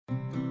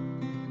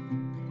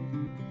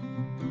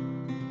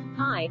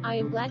Hi, I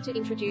am glad to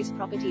introduce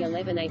property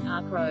 11A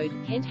Park Road,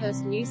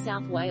 Kenthurst, New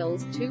South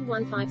Wales,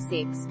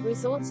 2156,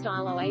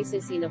 resort-style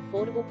oasis in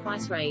affordable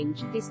price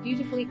range. This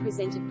beautifully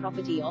presented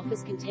property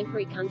offers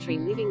contemporary country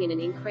living in an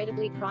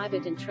incredibly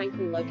private and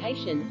tranquil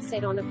location,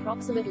 set on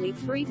approximately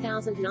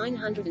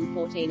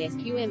 3,914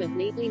 sqm of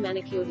neatly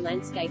manicured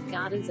landscape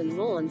gardens and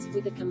lawns.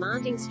 With a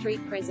commanding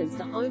street presence,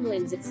 the home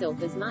lends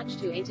itself as much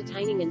to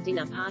entertaining and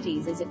dinner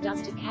parties as it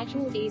does to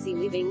casual, easy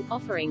living,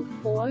 offering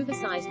 4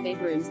 oversized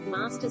bedrooms,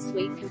 master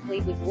suite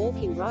complete with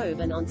walk-in robe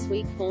and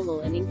ensuite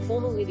formal and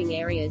informal living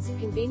areas,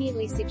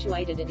 conveniently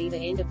situated at either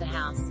end of the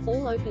house,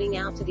 all opening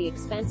out to the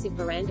expansive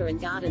veranda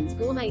and gardens.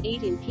 Gourmet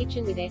eat-in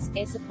kitchen with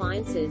S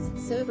appliances,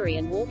 servery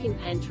and walk-in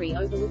pantry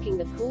overlooking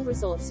the pool.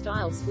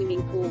 Resort-style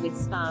swimming pool with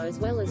spa as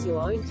well as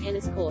your own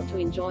tennis court to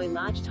enjoy.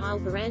 Large tile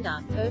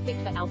veranda,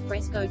 perfect for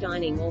alfresco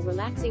dining or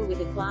relaxing with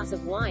a glass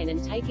of wine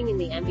and taking in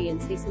the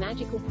ambience. This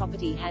magical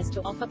property has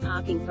to offer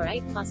parking for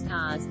 8+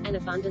 cars, an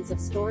abundance of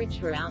storage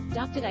throughout,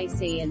 ducted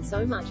AC and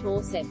so much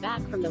more, set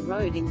back from the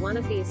road in one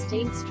of the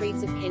esteemed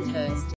streets of Kenthurst.